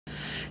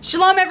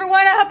Shalom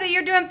everyone, I hope that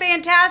you're doing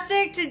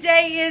fantastic.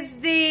 Today is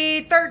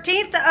the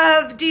 13th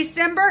of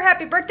December.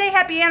 Happy birthday,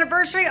 happy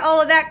anniversary,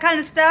 all of that kind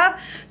of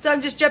stuff. So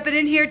I'm just jumping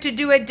in here to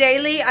do a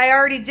daily. I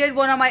already did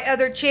one on my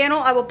other channel.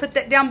 I will put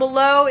that down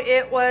below.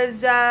 It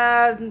was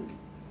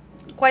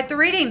quite the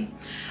reading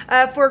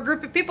for a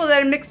group of people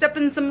that are mixed up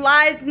in some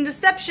lies and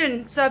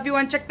deception. So if you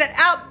want to check that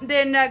out,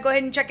 then go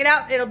ahead and check it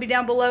out. It'll be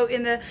down below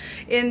in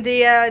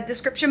the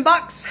description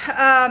box.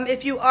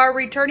 If you are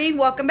returning,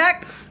 welcome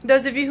back.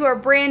 Those of you who are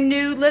brand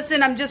new,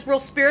 listen, I'm just real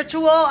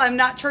spiritual. I'm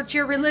not churchy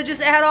or religious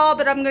at all,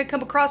 but I'm going to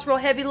come across real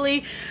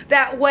heavily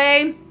that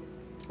way.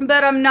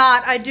 But I'm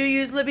not. I do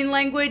use living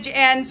language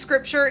and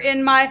scripture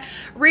in my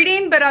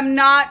reading, but I'm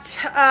not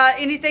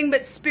anything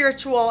but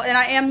spiritual. And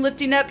I am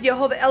lifting up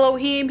Jehovah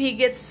Elohim. He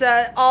gets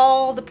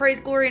all the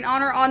praise, glory, and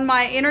honor on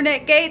my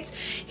internet gates.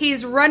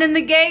 He's running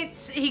the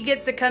gates. He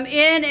gets to come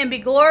in and be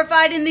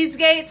glorified in these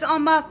gates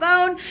on my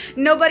phone.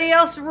 Nobody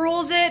else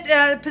rules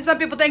it. Some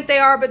people think they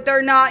are, but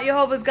they're not.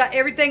 Jehovah's got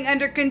everything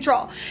under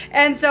control.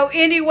 And so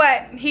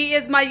anyway, he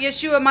is my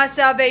Yeshua, my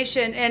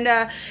salvation.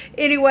 And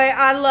anyway,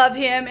 I love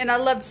him, and I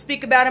love to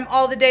speak about him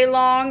all the day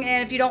long.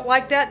 And if you don't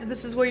like that,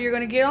 this is where you're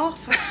going to get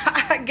off,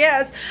 I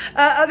guess.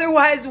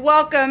 Otherwise,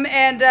 welcome,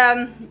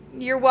 and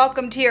you're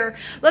welcomed here.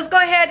 Let's go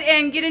ahead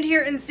and get in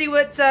here and see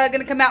what's going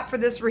to come out for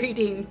this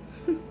reading.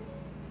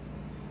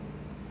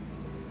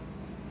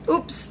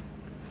 Oops.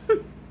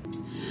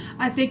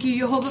 I thank you,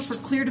 Jehovah, for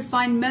clear,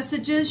 defined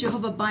messages.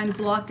 Jehovah, bind,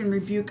 block, and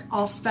rebuke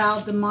all foul,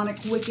 demonic,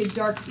 wicked,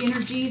 dark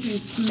energies,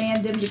 and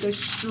command them to go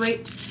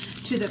straight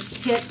to the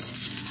pit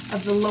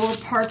of the lower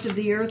parts of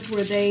the earth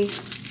where they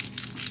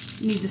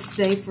need to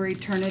stay for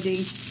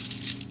eternity.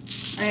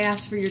 I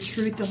ask for your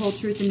truth, the whole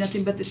truth, and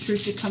nothing but the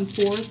truth to come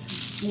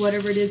forth,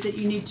 whatever it is that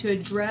you need to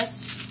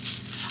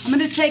address. I'm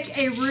going to take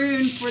a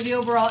rune for the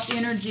overall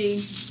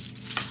energy.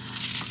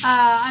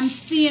 I'm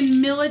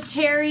seeing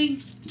military.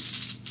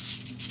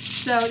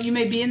 So you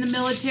may be in the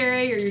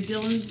military, or you're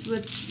dealing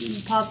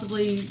with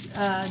possibly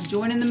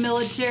joining the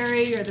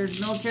military, or there's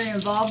military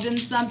involved in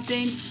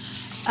something.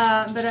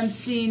 But I'm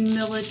seeing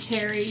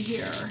military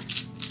here.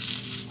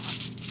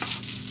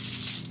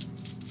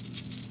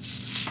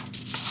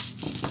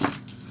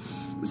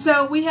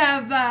 So we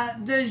have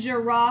the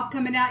Shahh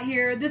coming out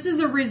here. This is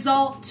a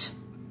result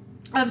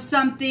of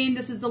something.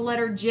 This is the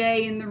letter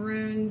J in the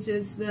runes,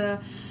 is the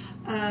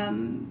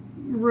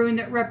rune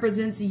that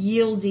represents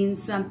yielding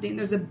something.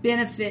 There's a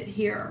benefit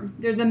here.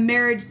 There's a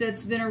marriage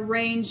that's been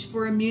arranged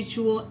for a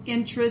mutual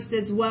interest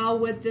as well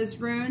with this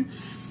rune.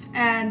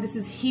 And this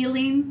is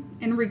healing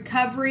and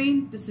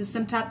recovery. This is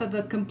some type of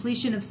a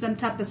completion of some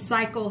type of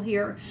cycle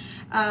here.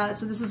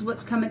 So this is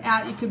what's coming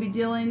out. You could be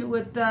dealing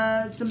with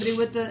somebody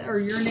with or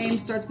your name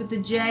starts with the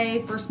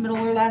J, first, middle,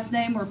 or last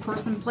name, or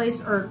person,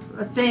 place, or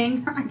a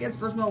thing. I guess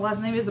first, middle,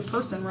 last name is a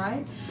person,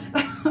 right?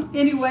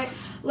 Anyway,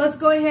 let's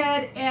go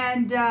ahead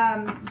and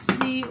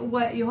see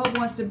what Jehovah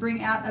wants to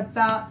bring out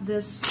about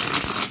this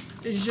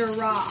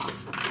Shahh.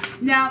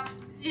 Now,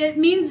 it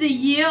means a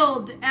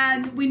yield,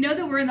 and we know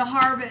that we're in the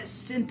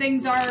harvest, and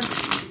things are,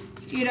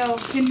 you know,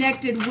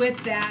 connected with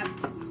that.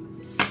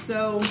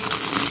 So,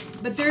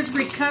 but there's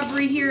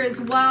recovery here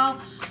as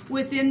well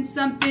within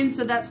something,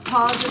 so that's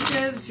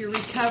positive. If you're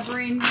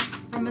recovering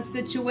from a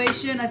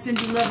situation, I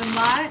send you love and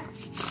light.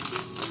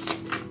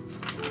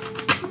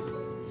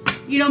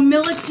 You know,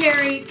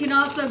 military can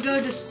also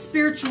go to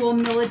spiritual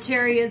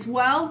military as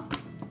well.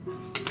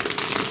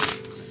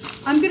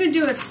 I'm going to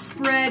do a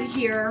spread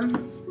here.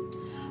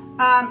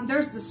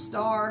 There's the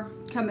star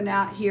coming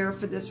out here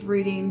for this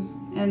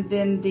reading, and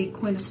then the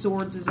Queen of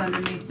Swords is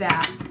underneath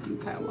that.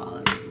 Okay,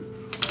 well,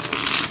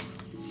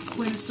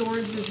 Queen of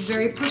Swords is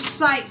very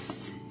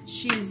precise.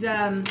 She's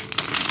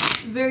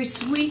very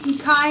sweet and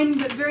kind,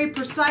 but very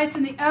precise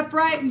in the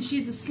upright, and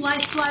she's a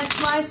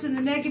slice in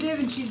the negative,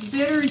 and she's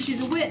bitter, and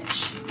she's a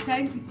witch.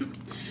 Okay,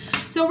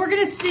 so we're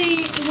going to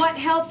see what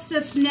helps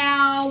us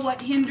now,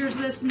 what hinders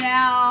us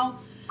now,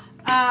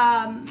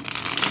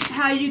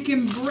 how you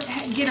can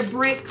get a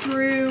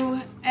breakthrough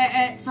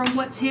from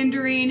what's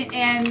hindering,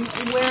 and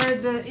where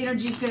the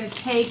energy is going to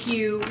take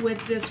you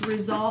with this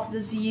result,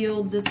 this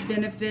yield, this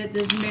benefit,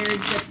 this marriage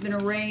that's been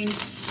arranged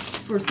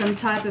for some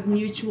type of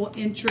mutual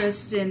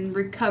interest and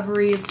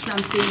recovery of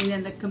something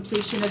and the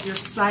completion of your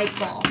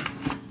cycle.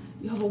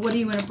 Jehovah, what do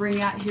you want to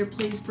bring out here,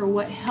 please, for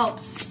what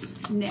helps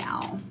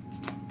now?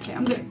 Okay,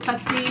 I'm going to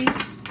cut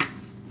these.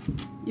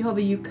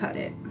 Jehovah, you cut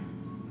it.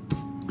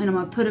 And I'm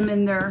going to put them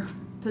in their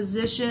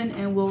position,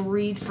 and we'll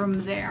read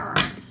from there.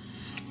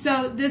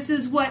 So this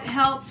is what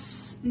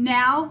helps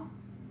now.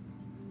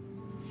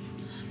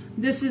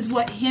 This is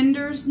what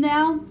hinders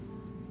now.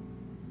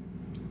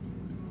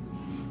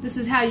 This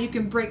is how you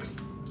can break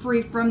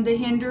free from the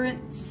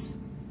hindrance,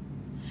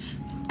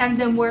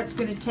 and then where it's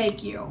going to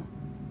take you.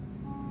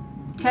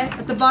 Okay,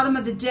 at the bottom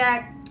of the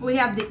deck we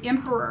have the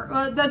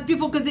Emperor. That's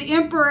beautiful, because the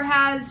Emperor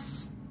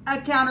has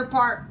a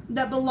counterpart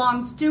that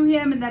belongs to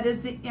him, and that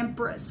is the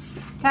Empress.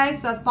 Okay,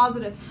 so that's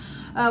positive.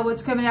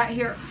 what's coming out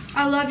here.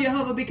 I love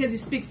Jehovah because he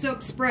speaks so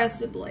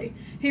expressively.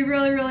 He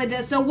really, really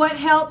does. So what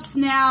helps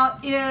now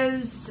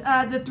is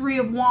the Three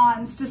of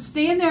Wands. To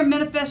stand there and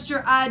manifest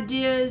your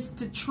ideas,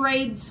 to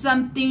trade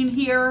something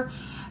here,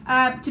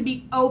 to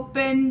be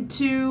open,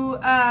 to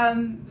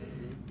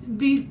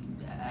be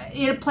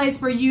in a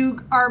place where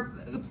you are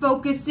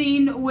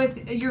focusing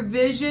with your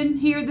vision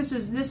here. This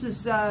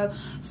is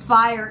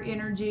fire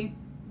energy.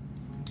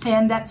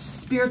 And that's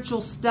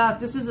spiritual stuff.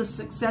 This is a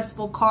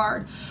successful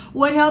card.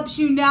 What helps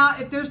you now,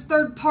 if there's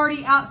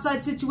third-party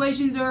outside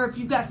situations, or if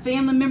you've got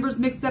family members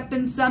mixed up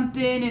in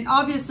something, and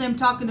obviously I'm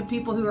talking to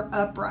people who are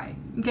upright.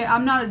 Okay,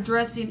 I'm not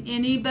addressing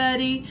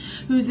anybody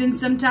who's in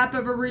some type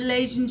of a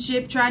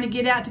relationship trying to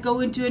get out to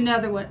go into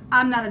another one.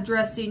 I'm not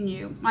addressing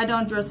you. I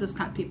don't address those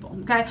kind of people,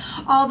 okay?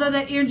 Although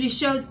that energy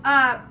shows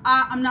up,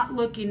 I'm not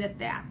looking at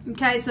that,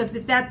 okay? So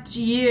if that's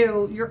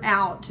you, you're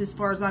out as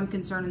far as I'm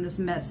concerned in this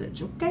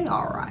message, okay?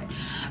 All right.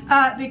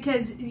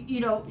 Because, you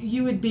know,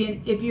 you would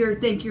be, if you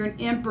think you're an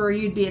emperor,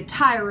 you'd be a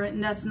tyrant,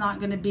 and that's not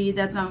going to be,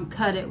 that's not going to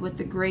cut it with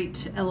the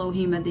great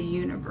Elohim of the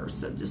universe.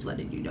 So just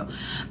letting you know.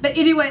 But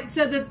anyway,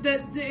 so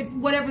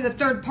whatever the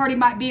third party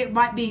might be, it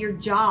might be your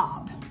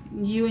job.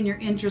 You and your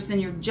interest in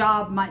your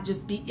job might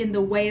just be in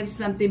the way of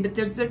something. But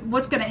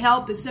what's going to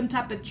help is some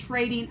type of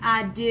trading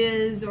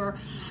ideas, or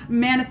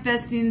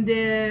manifesting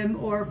them,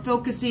 or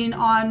focusing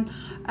on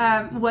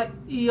what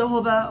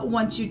Jehovah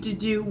wants you to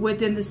do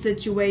within the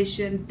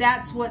situation.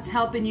 That's what's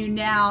helping you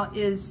now.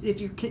 Is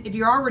if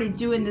you're already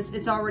doing this,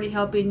 it's already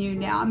helping you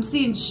now. I'm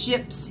seeing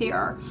ships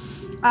here.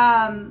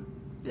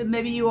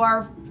 Maybe you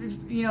are,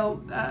 you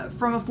know,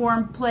 from a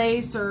foreign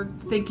place, or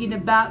thinking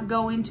about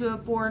going to a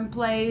foreign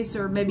place,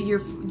 or maybe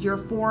you're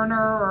a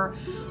foreigner,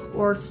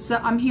 or so,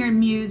 I'm hearing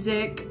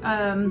music.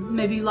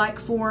 Maybe you like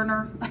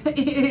Foreigner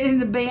in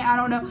the band. I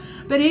don't know,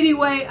 but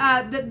anyway,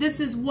 this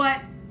is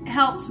what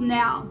helps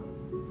now.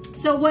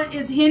 So what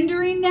is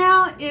hindering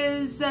now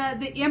is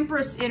the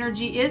Empress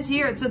energy is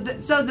here.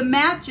 So the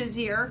match is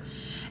here.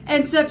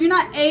 And so if you're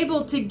not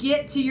able to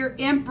get to your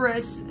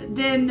Empress,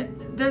 then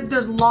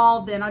there's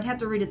law then. I'd have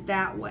to read it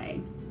that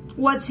way.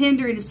 What's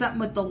hindering is something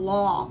with the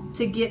law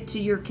to get to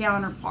your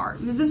counterpart.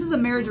 Because this is a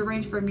marriage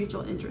arranged for a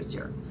mutual interest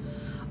here.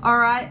 All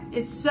right?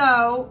 It's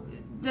so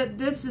that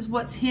this is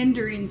what's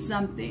hindering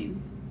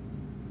something.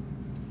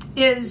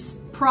 Is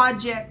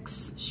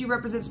projects. She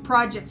represents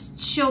projects.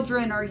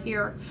 Children are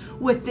here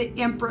with the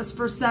Empress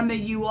for some of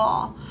you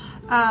all.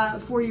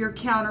 For your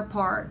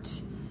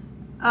counterpart.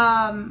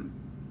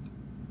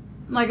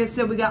 Like I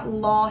said, we got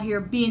law here,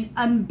 being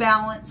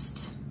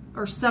unbalanced,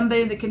 or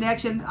somebody in the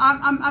connection.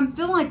 I'm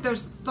feeling like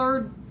there's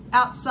third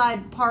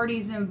outside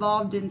parties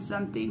involved in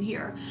something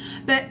here.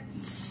 But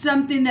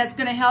something that's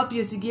going to help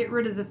you is to get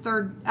rid of the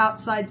third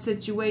outside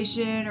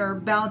situation, or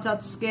balance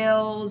out the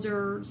scales,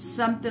 or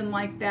something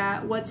like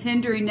that. What's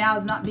hindering now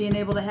is not being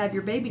able to have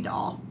your baby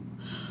doll.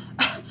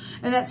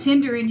 And that's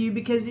hindering you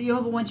because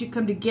Jehovah wants you to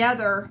come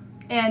together.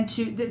 And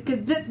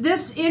because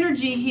this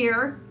energy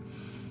here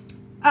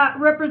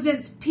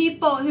represents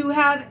people who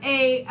have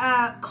a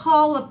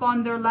call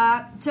upon their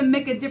life to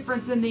make a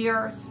difference in the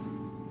earth.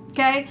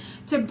 Okay?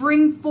 To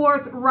bring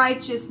forth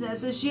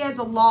righteousness. And she has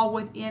a law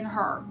within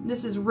her.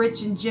 This is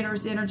rich and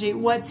generous energy.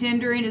 What's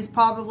hindering is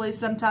probably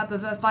some type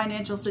of a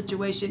financial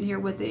situation here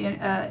with the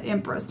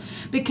Empress.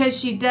 Because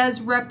she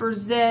does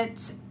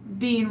represent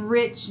being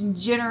rich and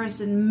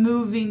generous and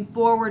moving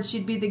forward.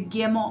 She'd be the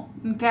Gimel.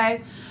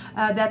 Okay?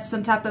 That's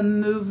some type of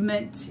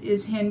movement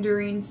is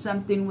hindering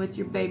something with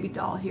your baby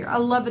doll here. I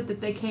love it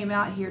that they came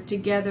out here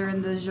together,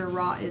 and the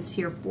Shahh is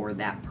here for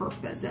that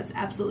purpose. That's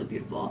absolutely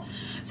beautiful.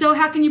 So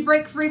how can you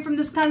break free from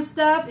this kind of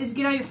stuff? Is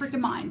get out of your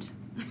freaking mind.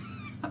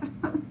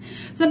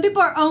 Some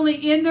people are only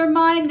in their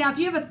mind. Now, if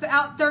you have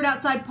a third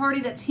outside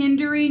party that's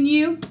hindering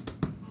you,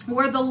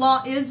 where the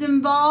law is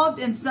involved,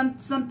 and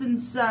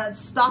something's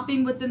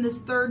stopping within this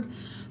third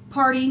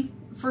party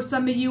for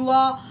some of you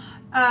all,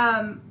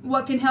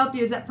 what can help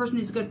you is that person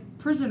needs to go to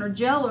prison or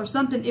jail or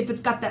something if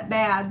it's got that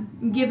bad,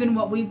 given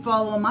what we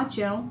follow on my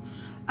channel.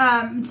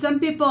 Some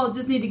people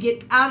just need to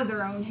get out of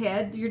their own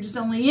head. You're just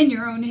only in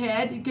your own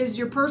head, because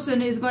your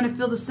person is going to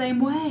feel the same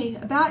way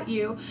about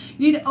you.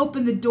 You need to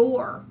open the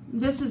door.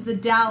 This is the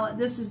dalet.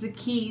 This is the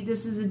key.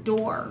 This is the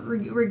door,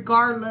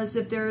 regardless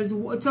if there is.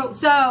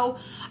 So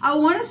I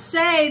want to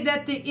say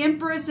that the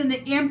Empress and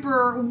the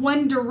Emperor,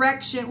 one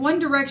direction,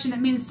 it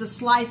means to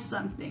slice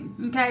something.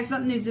 Okay,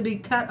 something needs to be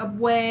cut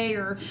away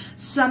or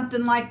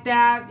something like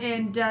that.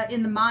 And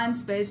in the mind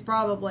space,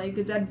 probably,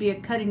 because that'd be a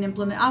cutting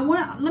implement.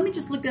 Let me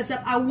just look this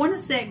up. I want to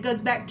say it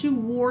goes back to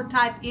war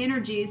type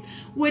energies,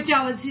 which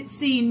I was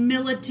seeing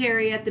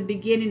military at the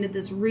beginning of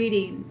this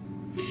reading.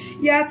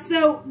 Yeah,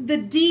 so the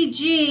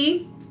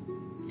DG,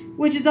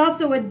 which is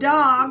also a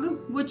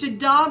dog, which a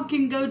dog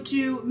can go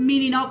to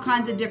meaning all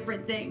kinds of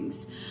different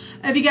things.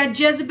 If you got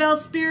Jezebel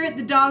spirit,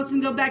 the dogs can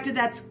go back to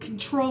that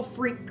control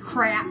freak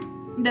crap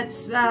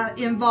that's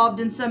involved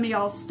in some of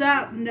y'all's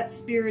stuff. And that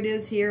spirit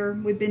is here.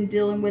 We've been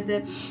dealing with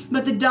it.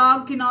 But the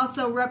dog can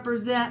also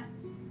represent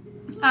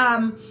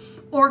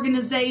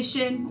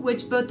organization,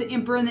 which both the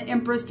Emperor and the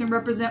Empress can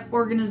represent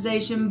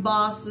organization,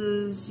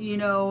 bosses, you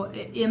know,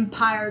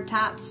 empire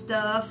type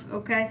stuff,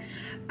 okay?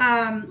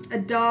 A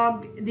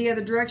dog, the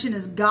other direction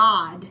is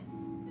God,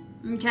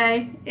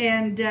 okay?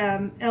 And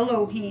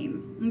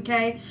Elohim,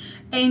 okay?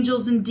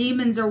 Angels and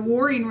demons are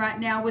warring right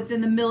now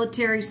within the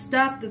military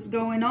stuff that's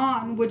going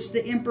on, which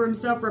the Emperor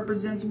himself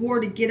represents war,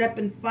 to get up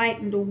and fight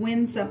and to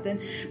win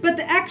something. But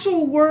the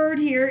actual word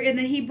here in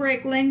the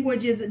Hebraic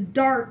language is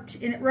dart,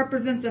 and it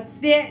represents a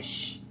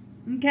fish,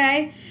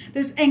 okay?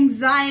 There's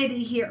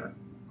anxiety here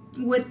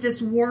with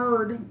this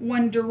word,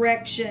 one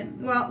direction.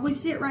 Well, we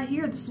see it right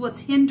here. This is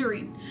what's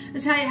hindering.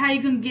 This is how you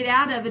can get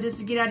out of it, is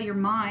to get out of your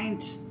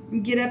mind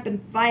and get up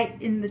and fight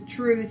in the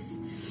truth.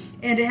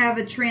 And to have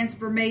a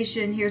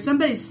transformation here.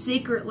 Somebody's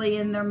secretly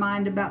in their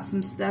mind about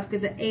some stuff,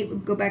 because the 8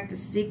 would go back to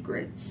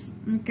secrets.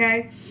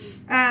 Okay?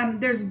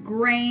 There's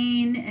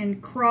grain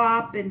and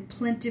crop and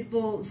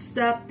plentiful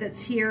stuff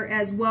that's here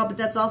as well. But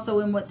that's also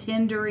in what's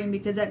hindering,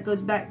 because that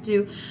goes back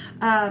to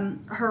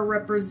her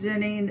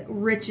representing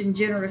rich and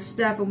generous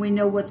stuff. And we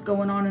know what's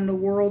going on in the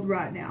world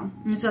right now.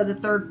 And so the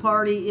third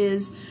party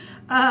is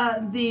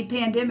the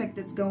pandemic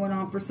that's going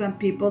on for some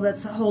people,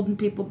 that's holding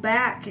people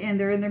back. And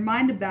they're in their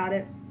mind about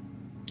it.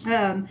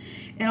 And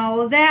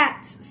all of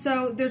that.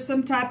 So there's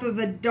some type of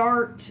a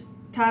dart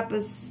type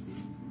of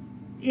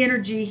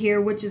energy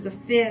here, which is a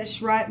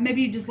fish, right?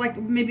 Maybe you just like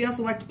to, maybe you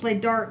also like to play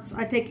darts.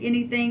 I take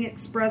anything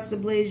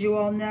expressively, as you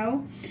all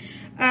know.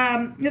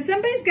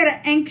 Somebody's got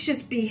an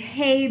anxious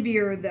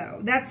behavior, though.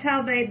 That's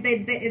how they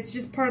it's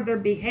just part of their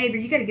behavior.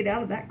 You got to get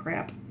out of that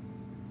crap.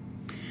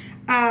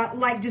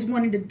 Like just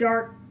wanting to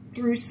dart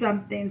through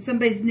something.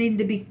 Somebody's needing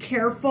to be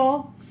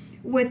careful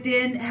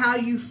within how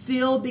you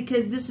feel,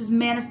 because this is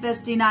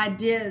manifesting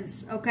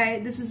ideas, okay?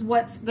 This is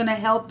what's going to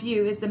help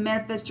you, is to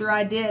manifest your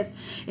ideas.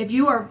 If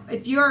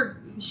you're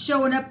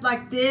showing up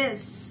like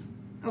this,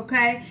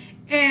 okay,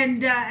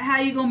 and how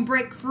you going to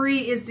break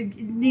free is you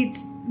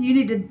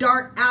need to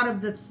dart out of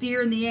the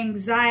fear and the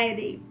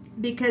anxiety,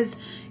 because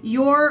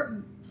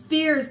your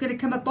fear is going to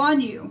come up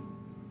on you.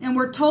 And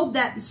we're told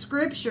that in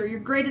Scripture. Your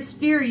greatest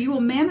fear, you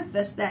will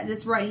manifest that.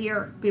 It's right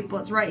here, people.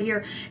 It's right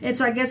here. And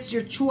so I guess it's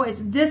your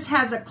choice. This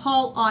has a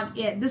call on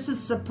it. This is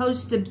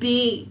supposed to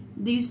be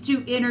these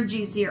two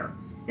energies here.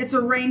 It's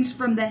arranged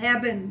from the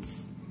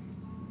heavens.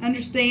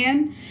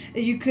 Understand?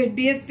 You could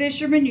be a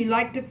fisherman. You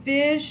like to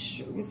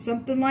fish.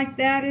 Something like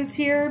that is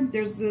here.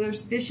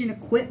 There's fishing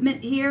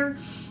equipment here.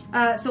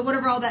 So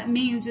whatever all that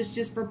means is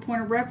just for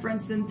point of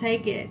reference, and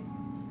take it.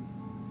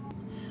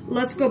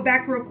 Let's go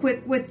back real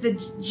quick with the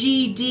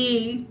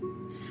GD,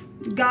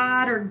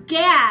 God or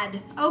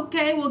Gad.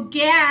 Okay, well,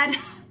 Gad,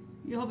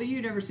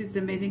 you never see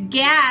something amazing.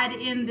 Gad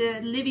in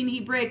the living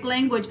Hebraic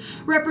language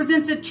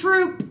represents a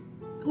troop,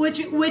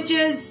 which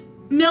is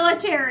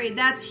military.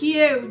 That's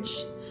huge.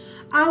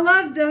 I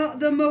love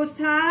the Most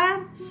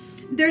High.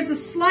 There's a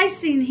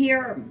slicing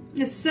here.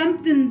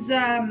 Something's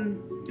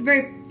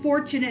very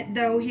fortunate,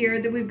 though, here,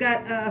 that we've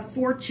got a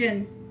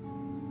fortune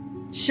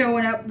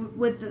showing up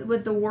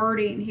with the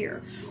wording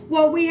here.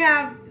 Well, we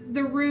have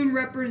the rune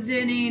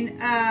representing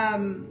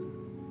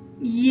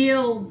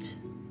yield.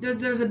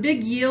 There's a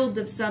big yield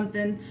of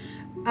something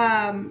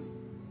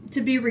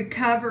to be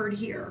recovered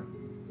here.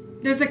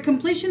 There's a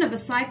completion of a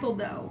cycle,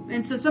 though.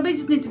 And so somebody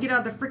just needs to get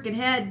out of their freaking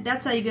head.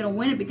 That's how you're going to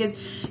win it, because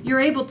you're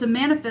able to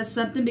manifest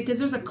something, because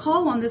there's a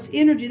call on this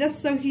energy. That's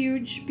so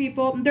huge,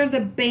 people. There's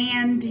a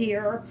band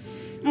here.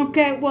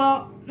 Okay,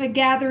 well, a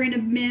gathering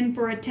of men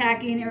for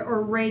attacking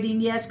or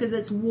raiding, yes, because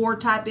it's war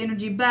type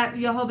energy, but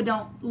Jehovah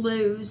don't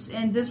lose,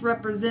 and this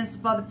represents the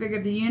father figure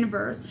of the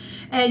universe.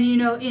 And you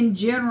know, in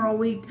general,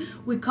 we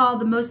call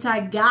the Most High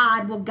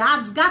God. Well,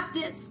 God's got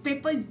this,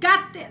 people. He's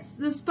got this.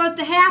 This is supposed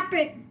to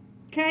happen.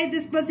 Okay,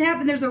 this is supposed to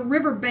happen. There's a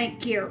river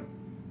bank here.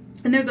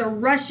 And there's a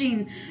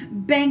rushing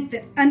bank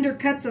that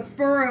undercuts a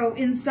furrow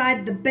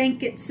inside the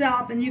bank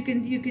itself. And you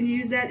can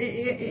use that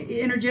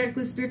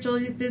energetically,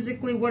 spiritually,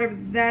 physically, whatever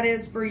that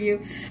is for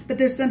you. But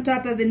there's some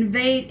type of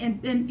invade.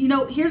 And you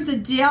know, here's the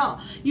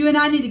deal. You and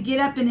I need to get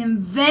up and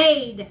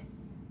invade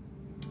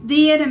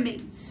the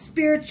enemy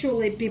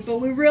spiritually, people.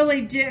 We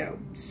really do.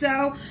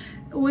 So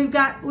we've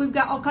got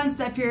all kinds of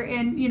stuff here.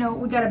 And, you know,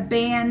 we've got a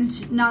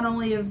band, not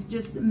only of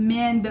just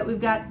men, but we've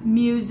got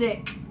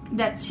music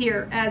that's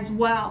here as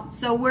well.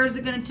 So where's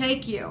it going to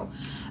take you?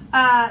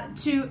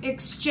 To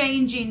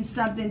exchanging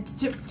something,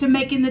 to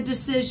making the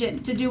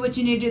decision, to do what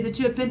you need to do. The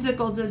Two of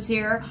Pentacles is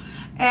here.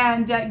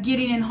 And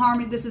getting in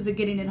harmony. This is a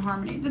getting in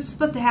harmony. This is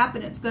supposed to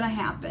happen. It's going to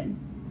happen.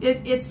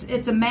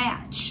 It's a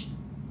match.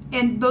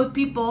 And both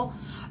people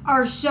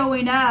are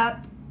showing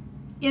up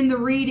in the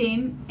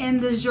reading, and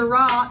the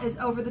Shahh is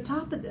over the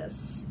top of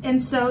this. And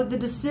so the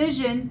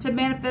decision to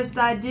manifest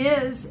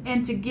ideas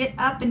and to get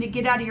up and to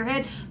get out of your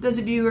head, those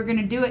of you who are going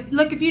to do it,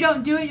 look, if you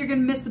don't do it, you're going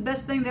to miss the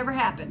best thing that ever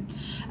happened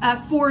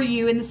for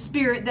you in the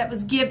spirit that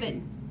was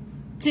given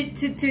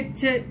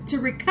to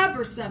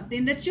recover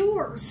something that's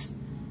yours.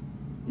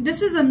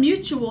 This is a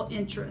mutual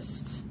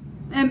interest.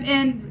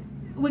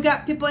 And we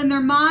got people in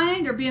their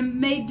mind, or being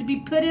made to be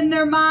put in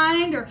their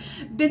mind, or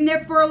been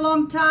there for a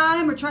long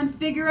time, or trying to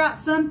figure out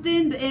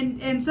something,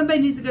 and somebody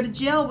needs to go to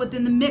jail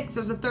within the mix.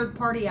 There's a third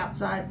party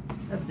outside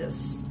of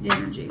this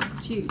energy.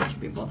 It's huge,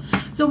 people.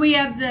 So we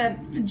have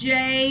the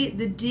J,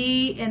 the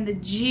D, and the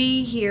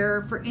G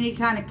here for any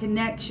kind of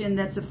connection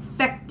that's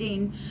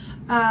affecting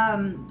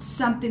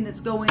something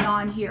that's going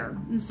on here.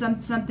 And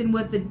something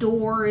with the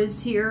door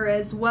is here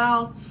as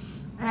well.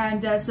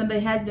 And somebody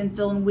has been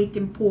feeling weak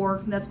and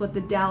poor. That's what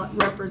the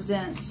Dalit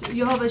represents.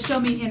 Jehovah, show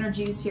me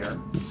energies here.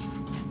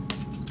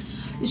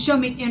 Show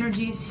me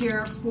energies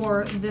here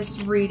for this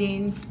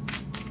reading.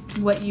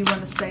 What you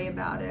want to say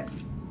about it.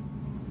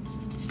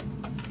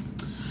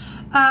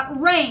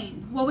 Rain.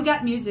 Well, we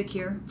got music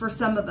here for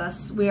some of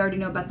us. We already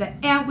know about that.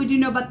 And we do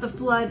know about the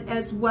flood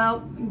as well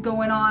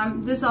going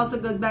on. This also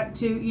goes back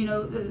to, you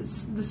know,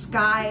 the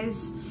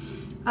skies.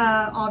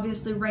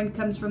 Obviously, rain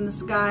comes from the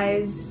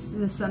skies.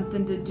 There's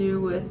something to do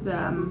with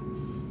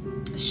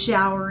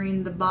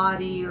showering the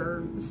body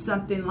or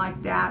something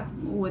like that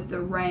with the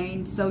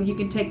rain. So you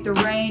can take the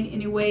rain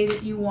any way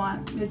that you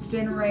want. It's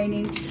been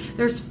raining.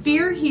 There's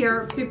fear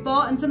here,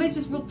 people, and somebody's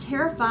just real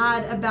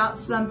terrified about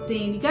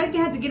something. You gotta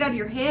have to get out of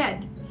your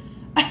head.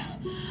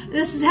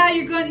 This is how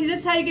you're going.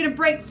 This is how you're going to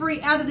break free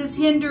out of this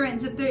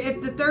hindrance. If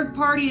the third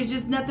party is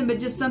just nothing but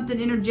just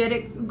something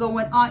energetic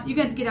going on, you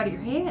got to get out of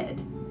your head.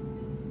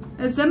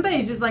 And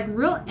somebody's just like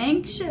real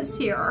anxious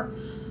here,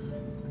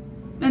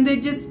 and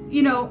they just,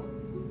 you know,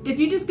 if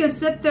you're just going to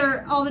sit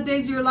there all the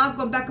days of your life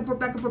going back and forth,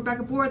 back and forth, back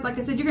and forth, like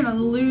I said, you're going to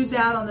lose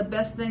out on the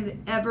best thing that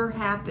ever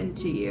happened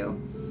to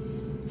you.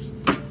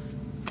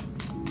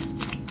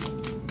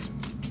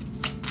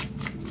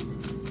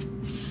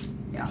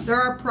 There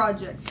are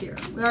projects here.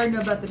 We already know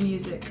about the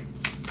music.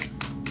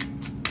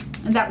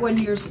 And that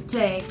wasn't yours to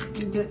take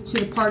to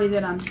the party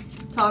that I'm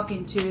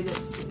talking to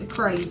that's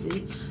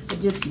crazy, that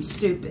did some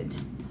stupid.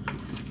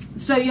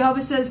 So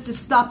Jehovah says to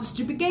stop the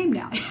stupid game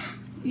now.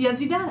 Yes,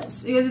 he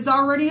does. Because it's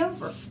already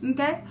over.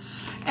 Okay?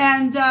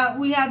 And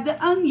we have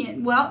the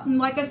onion. Well,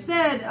 like I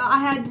said, I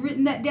had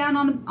written that down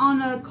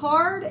on a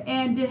card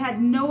and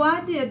had no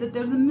idea that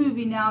there's a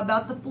movie now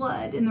about the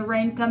flood. And the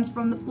rain comes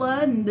from the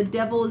flood, and the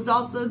devil is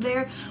also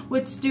there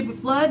with stupid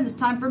flood, and it's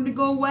time for him to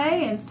go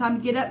away, and it's time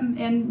to get up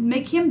and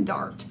make him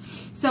dart.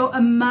 So a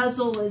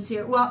muzzle is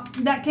here. Well,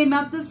 that came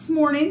out this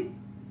morning.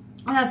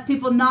 That's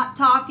people not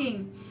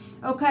talking.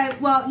 Okay,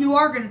 well, you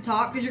are going to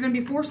talk because you're going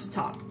to be forced to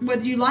talk,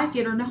 whether you like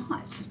it or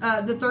not.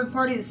 The third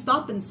party is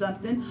stopping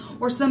something,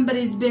 or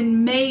somebody's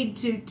been made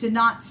to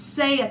not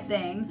say a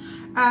thing.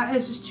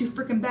 It's just too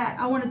freaking bad.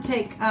 I want to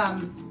take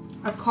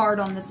a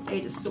card on this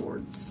Eight of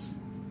Swords.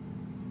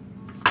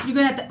 You're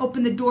going to have to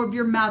open the door of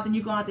your mouth, and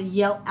you're going to have to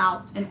yell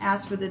out and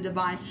ask for the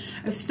divine.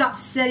 Stop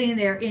sitting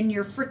there in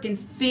your freaking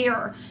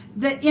fear.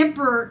 The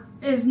Emperor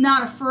is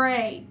not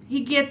afraid.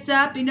 He gets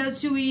up. He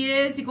knows who he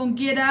is. He's going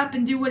to get up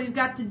and do what he's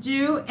got to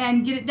do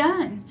and get it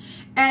done.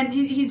 And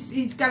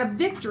he's got a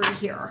victory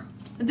here.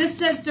 This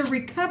says to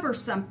recover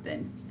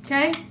something.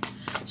 Okay?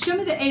 Show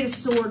me the Eight of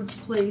Swords,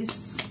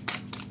 please.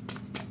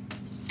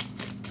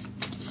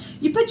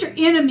 You put your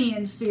enemy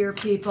in fear,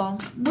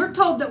 people. We're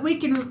told that we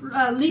can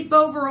leap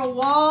over a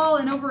wall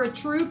and over a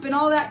troop and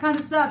all that kind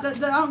of stuff. I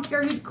don't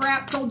care who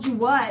crap told you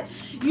what.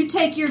 You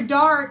take your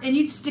dart and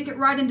you stick it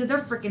right into their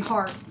freaking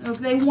heart. If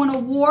they want a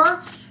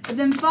war,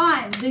 then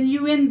fine. Then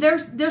you end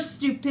their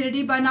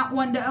stupidity by not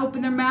wanting to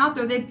open their mouth,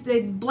 or they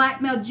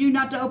blackmailed you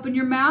not to open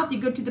your mouth. You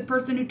go to the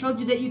person who told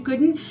you that you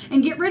couldn't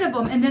and get rid of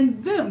them. And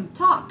then, boom,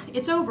 talk.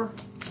 It's over.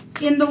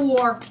 In the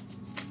war.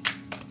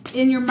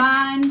 In your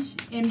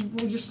mind, in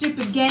your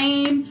stupid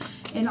game,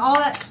 and all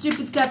that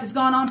stupid stuff has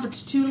gone on for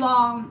too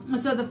long.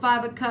 And so the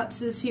Five of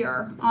Cups is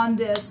here on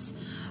this.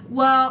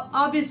 Well,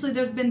 obviously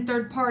there's been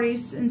third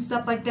parties and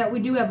stuff like that. We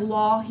do have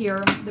law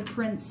here. The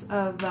Prince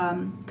of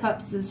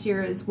Cups is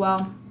here as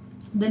well.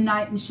 The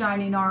Knight in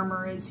Shining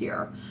Armor is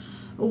here.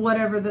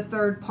 Whatever the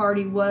third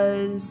party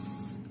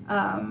was,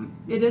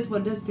 it is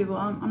what it is, people.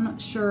 I'm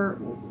not sure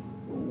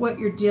what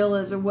your deal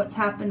is or what's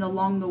happened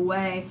along the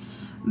way,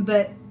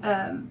 but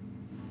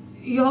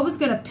Jehovah's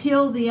going to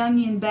peel the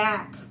onion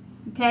back.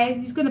 Okay?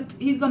 He's going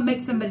to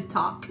make somebody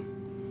talk.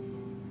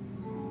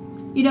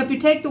 You know, if you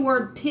take the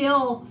word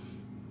pill,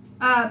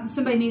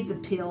 somebody needs a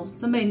pill.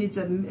 Somebody needs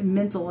a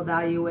mental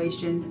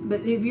evaluation.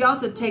 But if you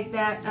also take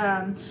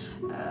that,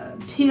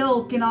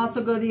 pill can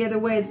also go the other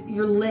way, as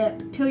your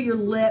lip. Peel your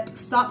lip.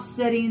 Stop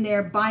sitting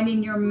there,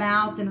 binding your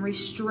mouth and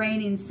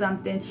restraining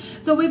something.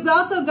 So we've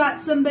also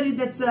got somebody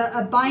that's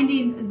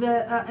binding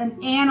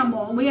an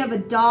animal. We have a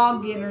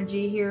dog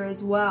energy here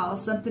as well.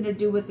 Something to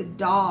do with the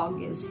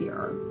dog is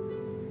here.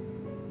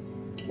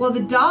 Well,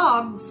 the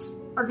dogs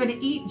are going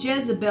to eat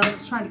Jezebel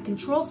that's trying to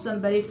control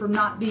somebody from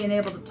not being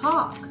able to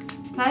talk.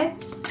 Okay?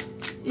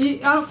 I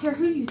don't care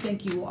who you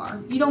think you are.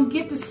 You don't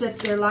get to sit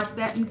there like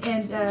that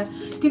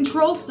and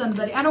control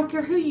somebody. I don't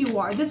care who you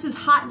are. This is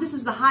hot. This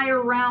is the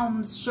higher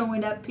realms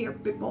showing up here,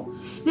 people.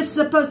 This is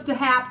supposed to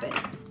happen.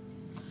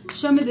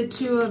 Show me the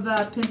Two of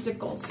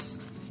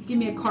Pentacles. Give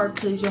me a card,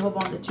 please,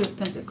 Jehovah, on the Two of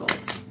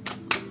Pentacles.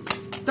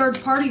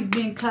 Third parties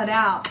being cut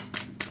out.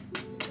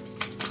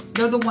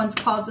 They're the ones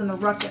causing the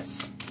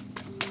ruckus.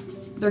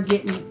 They're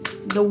getting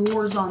the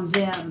wars on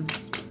them.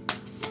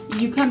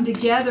 You come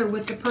together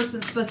with the person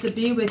that's supposed to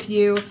be with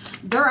you,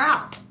 they're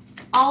out.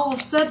 All of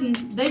a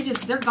sudden,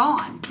 they're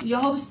gone.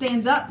 Jehovah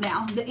stands up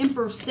now. The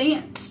Emperor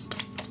stands.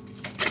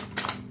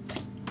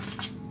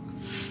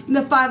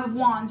 The Five of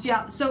Wands,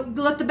 yeah. So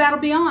let the battle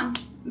be on,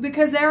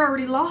 because they're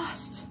already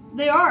lost.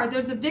 They are.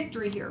 There's a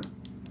victory here.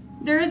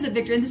 There is a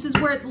victory, and this is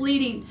where it's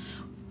leading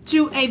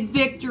to a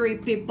victory,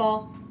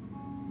 people.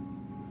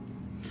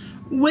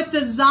 With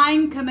the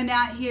Zion coming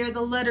out here,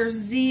 the letter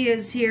Z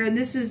is here, and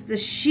this is the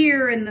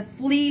shear, and the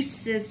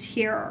fleece is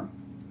here.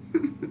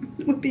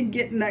 We've been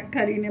getting that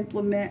cutting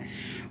implement.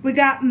 We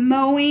got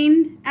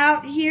mowing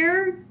out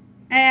here.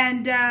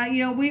 And,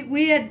 you know,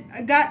 we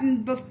had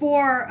gotten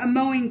before a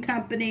mowing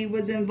company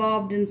was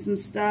involved in some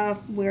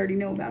stuff. We already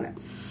know about it.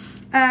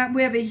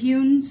 We have a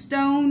hewn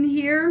stone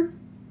here.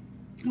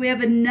 We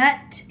have a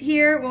nut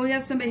here. Well, we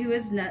have somebody who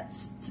is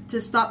nuts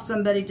to stop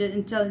somebody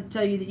and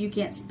tell you that you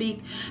can't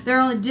speak. They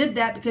only did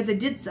that because they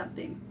did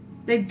something.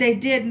 They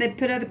did, and they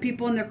put other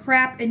people in their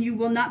crap, and you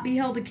will not be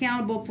held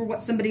accountable for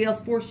what somebody else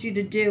forced you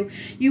to do.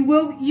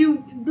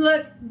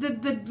 Look,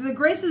 the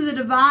grace of the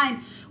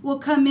divine will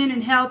come in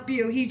and help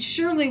you. He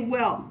surely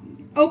will.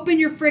 Open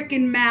your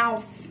freaking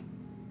mouth,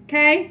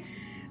 okay?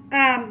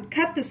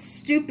 Cut the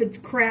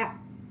stupid crap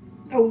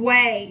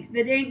away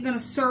that ain't going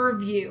to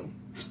serve you.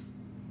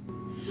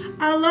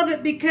 I love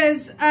it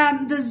because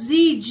the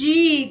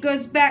ZG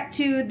goes back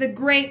to the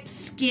grape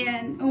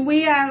skin. And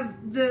we have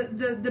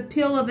the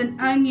peel of an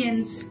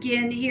onion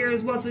skin here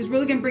as well. So he's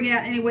really going to bring it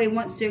out any way he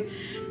wants to.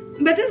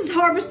 But this is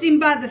harvesting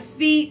by the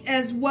feet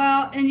as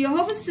well. And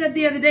Jehovah said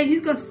the other day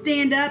he's going to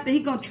stand up and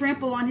he's going to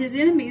trample on his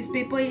enemies,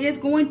 people. He is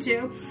going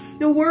to.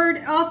 The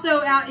word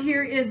also out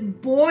here is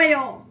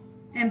boil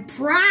and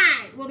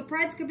pride. Well, the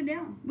pride's coming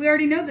down. We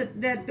already know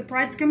that the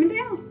pride's coming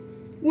down.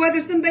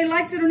 Whether somebody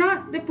likes it or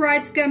not, the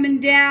pride's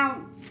coming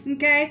down.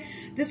 Okay?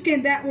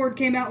 That word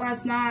came out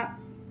last night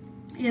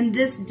in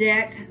this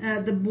deck.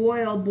 The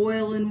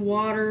boil in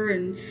water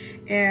and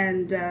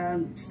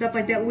stuff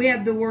like that. We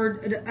have the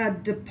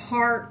word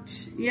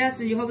depart. Yes,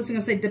 and Jehovah's going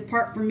to say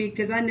depart from me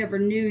because I never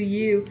knew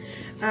you.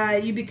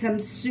 You become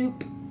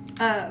soup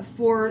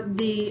for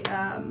the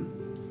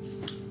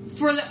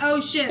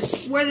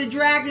ocean where the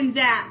dragon's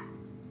at.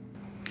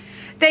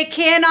 They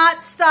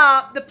cannot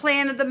stop the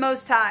plan of the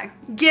Most High.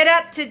 Get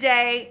up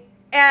today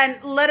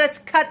and let us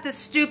cut the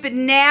stupid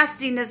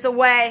nastiness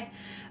away.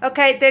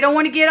 Okay, they don't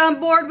want to get on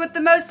board with the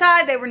Most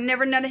High. They were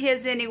never none of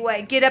his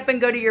anyway. Get up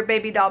and go to your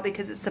baby doll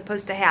because it's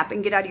supposed to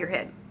happen. Get out of your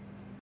head.